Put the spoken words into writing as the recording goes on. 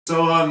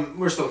So,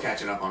 we're still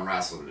catching up on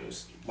wrestling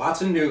news.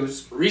 Lots of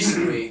news.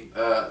 Recently,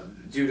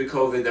 due to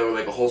COVID, there were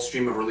like a whole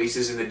stream of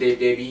releases in the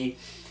WWE,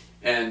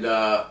 and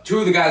two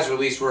of the guys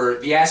released were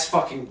the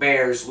ass-fucking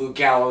Bears, Luke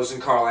Gallows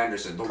and Carl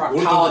Anderson. The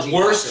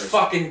worst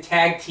fucking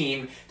tag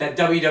team that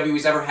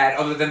WWE's ever had,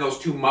 other than those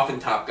two muffin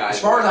top guys.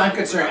 As far as I'm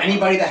concerned,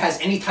 anybody that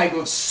has any type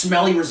of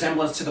smelly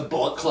resemblance to the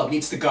Bullet Club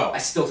needs to go. I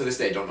still, to this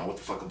day, don't know what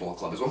the fuck the Bullet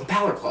Club is. Well, the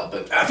Balor Club,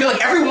 but... I feel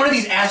like every one of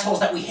these assholes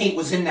that we hate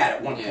was in that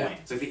at one point.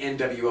 It's like the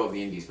NWO of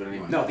the Indies, but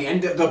anyway. No,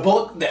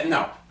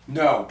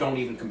 no, don't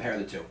even compare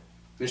the two.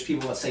 There's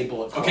people that say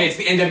Bullet Club. Okay, it's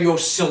the NWO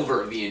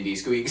Silver of the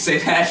Indies. Can we say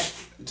that?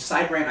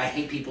 Side rant, I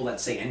hate people that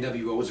say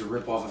NWO is a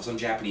ripoff of some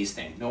Japanese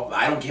thing. No,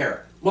 I don't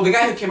care. Well, the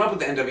guy who came up with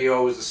the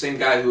NWO was the same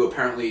guy who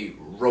apparently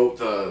wrote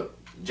the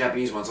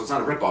Japanese one, so it's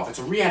not a ripoff, it's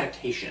a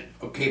readaptation.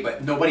 Okay,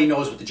 but nobody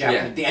knows what the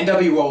Japanese... Yeah. The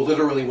NWO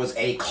literally was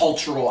a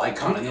cultural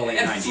icon in the late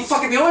 90s.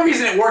 Fucking the only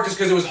reason it worked is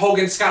because it was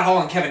Hogan, Scott Hall,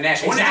 and Kevin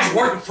Nash. It wouldn't just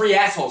work with three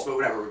assholes, but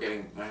whatever, we're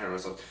getting ahead of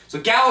ourselves. So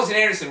Gallows and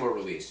Anderson were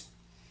released.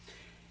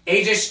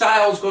 AJ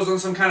Styles goes on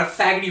some kind of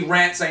faggoty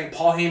rant saying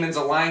Paul Heyman's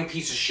a lying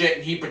piece of shit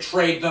and he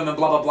betrayed them and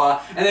blah blah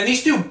blah. And then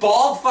these two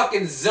bald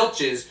fucking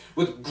zilches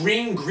with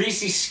green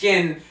greasy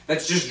skin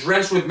that's just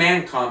drenched with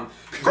man cum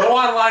go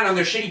online on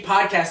their shitty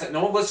podcast that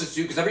no one listens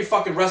to because every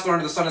fucking wrestler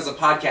under the sun has a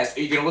podcast.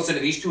 Are you going to listen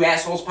to these two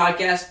assholes'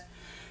 podcast?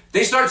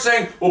 They start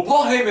saying, well,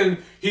 Paul Heyman,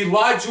 he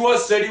lied to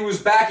us, said he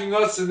was backing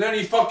us, and then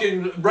he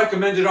fucking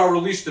recommended our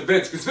release to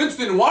Vince. Because Vince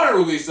didn't want to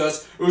release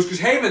us, it was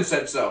because Heyman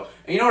said so.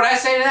 And you know what I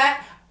say to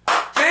that?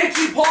 Thank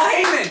you, Paul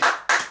Heyman!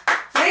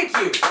 Thank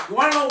you! You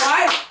wanna know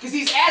why? Because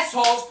these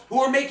assholes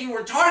who are making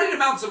retarded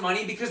amounts of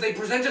money because they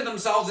presented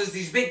themselves as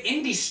these big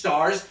indie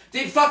stars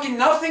did fucking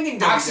nothing in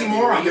WWE.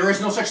 Oxymoron, there is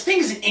no such thing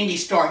as an indie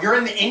star. You're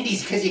in the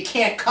indies because you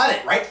can't cut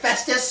it, right,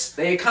 Festus?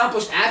 They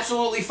accomplished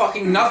absolutely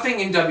fucking nothing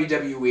in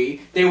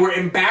WWE. They were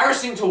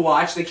embarrassing to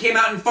watch. They came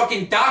out in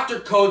fucking doctor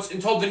coats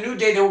and told the New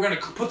Day they were gonna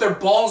put their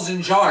balls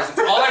in jars. That's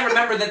all I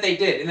remember that they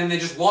did, and then they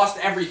just lost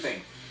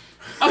everything.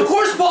 Of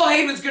course Paul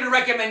Heyman's going to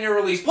recommend your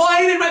release. Paul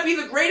Heyman might be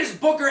the greatest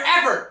booker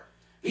ever.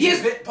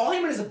 Paul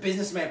Heyman is a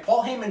businessman.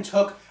 Paul Heyman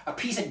took a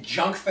piece of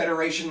junk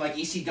federation like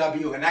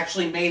ECW and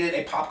actually made it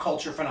a pop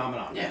culture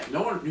phenomenon. Yeah,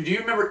 no one... Do you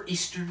remember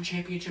Eastern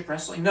Championship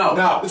Wrestling? No.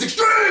 No. It's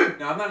extreme!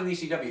 No, I'm not an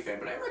ECW fan,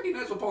 but I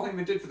recognize what Paul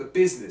Heyman did for the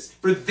business.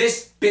 For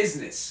this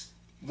business.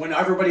 When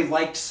everybody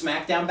liked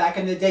SmackDown back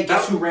in the day,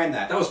 guess who ran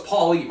that? That was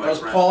Paul E, my friend.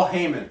 That was Paul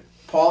Heyman.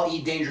 Paul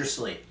E.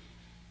 Dangerously.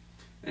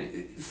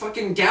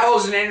 Fucking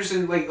Gallows and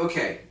Anderson, like,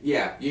 okay,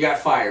 yeah, you got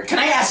fired. Can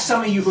I ask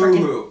some of you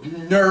freaking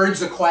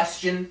nerds a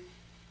question?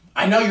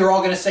 I know you're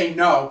all going to say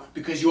no,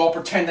 because you all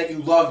pretend that you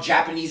love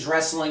Japanese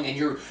wrestling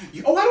and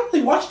oh, I don't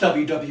really watch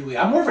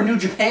WWE. I'm more of a New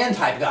Japan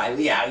type guy.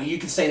 Yeah, you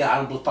can say that.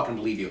 I don't fucking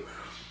believe you.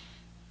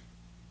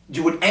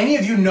 Would any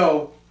of you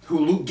know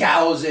who Luke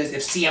Gallows is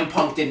if CM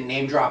Punk didn't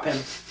name drop him?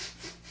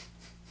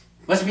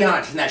 Let's be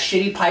honest, in that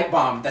shitty pipe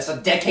bomb that's a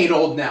decade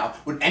old now,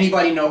 would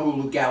anybody know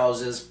who Luke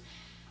Gallows is?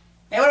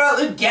 Hey, what about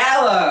Luke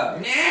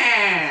Gallows?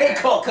 Yeah. Hey,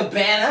 Colt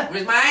Cabana.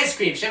 Where's my ice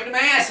cream? Shove it in my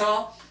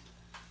asshole.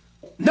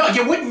 No,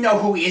 you wouldn't know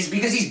who he is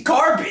because he's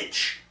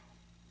garbage.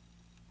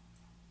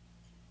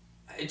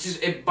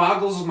 It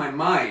boggles my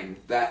mind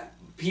that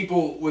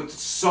people with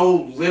so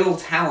little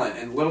talent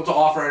and little to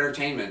offer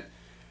entertainment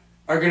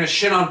are gonna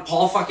shit on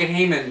Paul fucking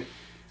Heyman.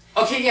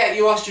 Okay, yeah,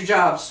 you lost your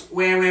jobs.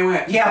 Where?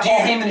 Yeah,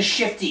 Paul Heyman is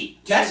shifty.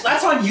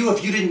 That's on you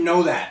if you didn't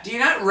know that. Do you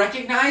not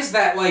recognize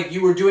that, like,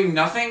 you were doing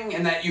nothing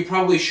and that you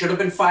probably should have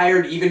been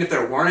fired even if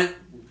there weren't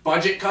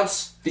budget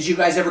cuts? Did you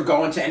guys ever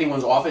go into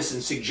anyone's office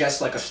and suggest,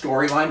 like, a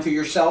storyline for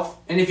yourself?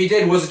 And if you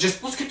did, was it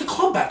just, let's get the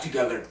club back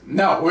together?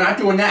 No, we're not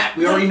doing that.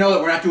 We already know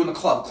that we're not doing the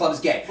club. The club's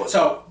gay.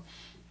 So,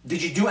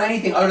 did you do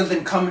anything other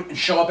than come and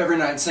show up every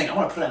night and saying, I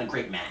want to put on a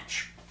great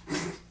match?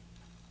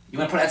 You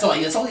want to put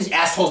that's all these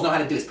assholes know how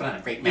to do is put on a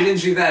great match. You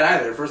didn't do that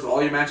either. First of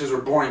all your matches were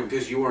boring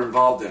because you were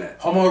involved in it.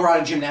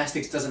 Homoerotic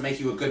gymnastics doesn't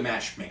make you a good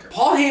matchmaker.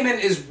 Paul Heyman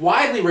is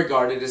widely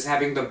regarded as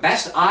having the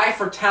best eye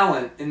for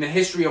talent in the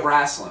history of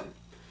wrestling.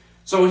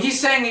 So when he's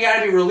saying you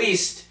gotta be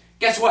released,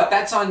 guess what?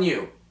 That's on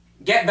you.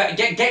 Get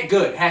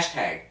good.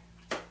 Hashtag.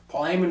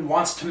 Paul Heyman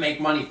wants to make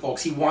money,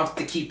 folks. He wants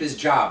to keep his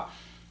job.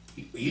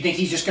 You think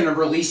he's just gonna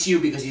release you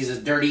because he's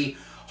a dirty,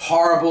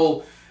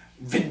 horrible,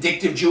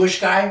 vindictive Jewish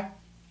guy?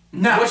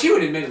 No. Which he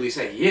would admittedly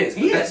say he is.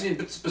 He is.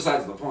 That's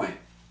besides the point.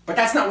 But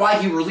that's not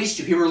why he released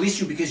you. He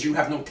released you because you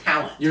have no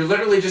talent. You're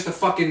literally just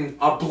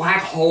a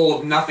black hole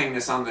of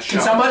nothingness on the show.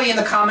 Can somebody in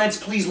the comments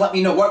please let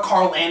me know what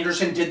Carl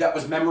Anderson did that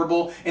was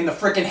memorable in the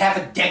frickin' half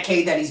a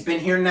decade that he's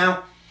been here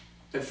now?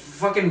 The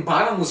fucking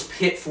bottomless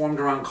pit formed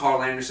around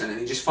Carl Anderson and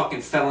he just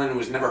fucking fell in and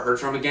was never heard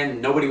from again.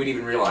 Nobody would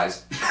even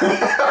realize.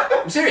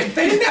 I'm serious.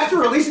 They didn't have to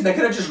release him. They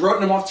could have just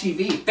written him off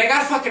TV. They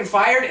got fucking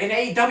fired and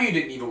AEW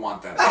didn't even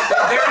want them.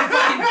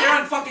 They're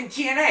on fucking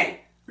TNA.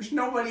 Which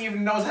nobody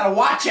even knows how to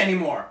watch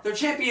anymore. Their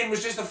champion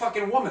was just a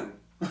fucking woman.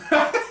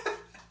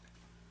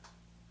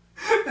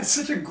 That's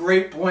such a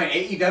great point.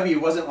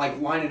 AEW wasn't like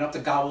lining up to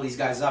gobble these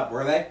guys up,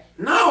 were they?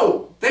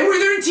 No! They're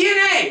in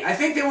TNA! I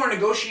think they were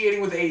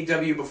negotiating with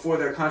AEW before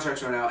their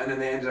contracts ran out, and then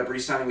they ended up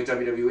re-signing with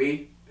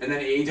WWE. And then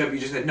AEW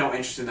just had no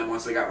interest in them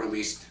once they got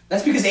released.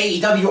 That's because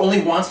AEW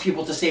only wants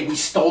people to say we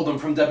stole them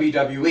from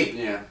WWE.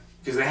 Yeah.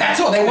 Because That's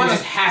all they want to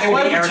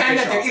pretend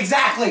that they're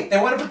exactly. They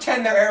want to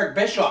pretend they're Eric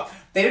Bischoff.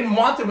 They didn't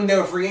want them when they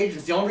were free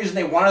agents. The only reason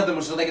they wanted them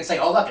was so they could say,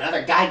 "Oh, look,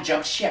 another guy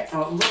jumped ship."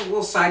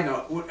 Little side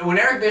note: when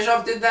Eric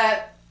Bischoff did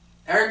that,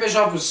 Eric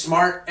Bischoff was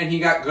smart and he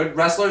got good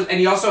wrestlers, and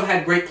he also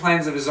had great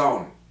plans of his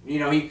own. You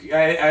know,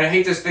 I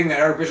hate this thing that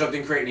Eric Bischoff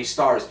didn't create any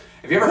stars.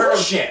 Have you ever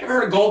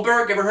heard of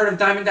Goldberg? Ever heard of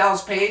Diamond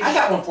Dallas Page? I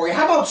got one for you.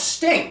 How about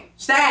Sting?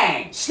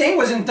 Sting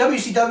was in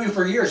WCW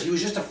for years. He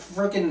was just a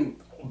freaking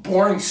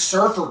boring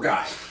surfer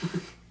guy.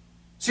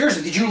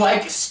 Seriously, did you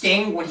like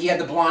Sting when he had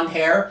the blonde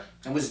hair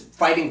and was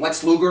fighting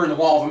Lex Luger in the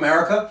Wall of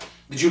America?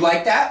 Did you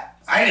like that?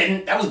 I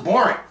didn't. That was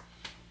boring.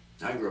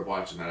 I grew up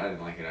watching that. I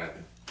didn't like it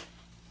either.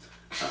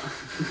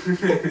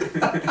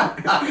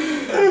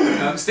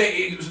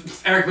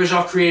 Eric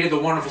Bischoff created the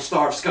wonderful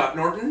star of Scott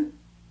Norton.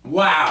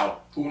 Wow.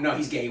 Oh, no,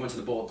 he's gay. He went to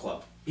the Bullet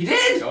Club. He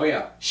did? Oh,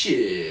 yeah.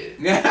 Shit.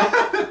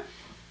 Anyway.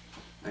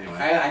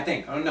 I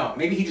think. Oh, no.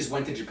 Maybe he just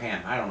went to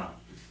Japan. I don't know.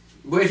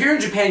 Well, if you're in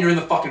Japan, you're in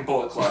the fucking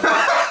Bullet Club.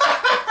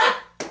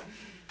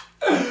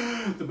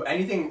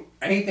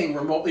 Anything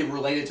remotely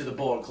related to the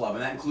Bullet Club,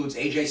 and that includes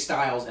AJ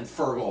Styles and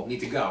Fergal,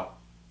 need to go.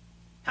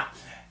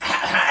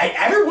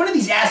 Every one of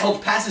these assholes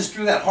passes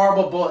through that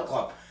horrible Bullet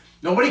Club.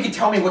 Nobody can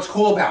tell me what's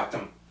cool about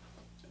them.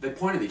 They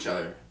point at each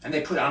other. And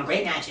they put on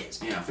great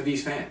matches. Yeah, for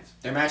these fans.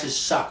 Their matches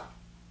suck.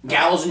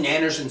 Gallows and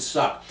Anderson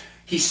suck.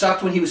 He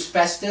sucked when he was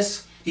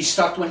Festus. He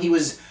sucked when he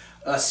was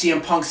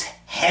CM Punk's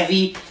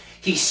Heavy.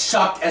 He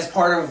sucked as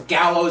part of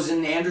Gallows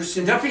and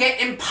Anderson. Don't forget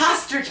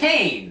Imposter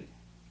Kane.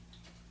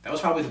 That was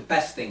probably the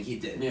best thing he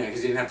did. Yeah,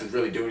 because he didn't have to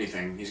really do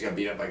anything. He just got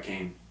beat up by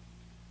Kane.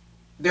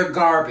 They're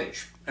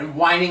garbage. And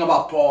whining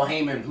about Paul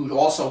Heyman, who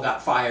also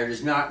got fired,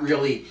 is not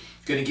really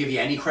going to give you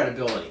any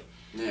credibility.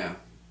 Yeah.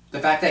 The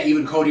fact that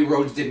even Cody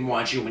Rhodes didn't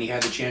want you when he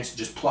had the chance to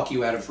just pluck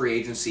you out of free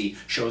agency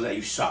shows that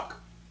you suck.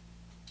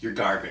 You're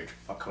garbage.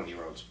 Fuck Cody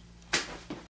Rhodes.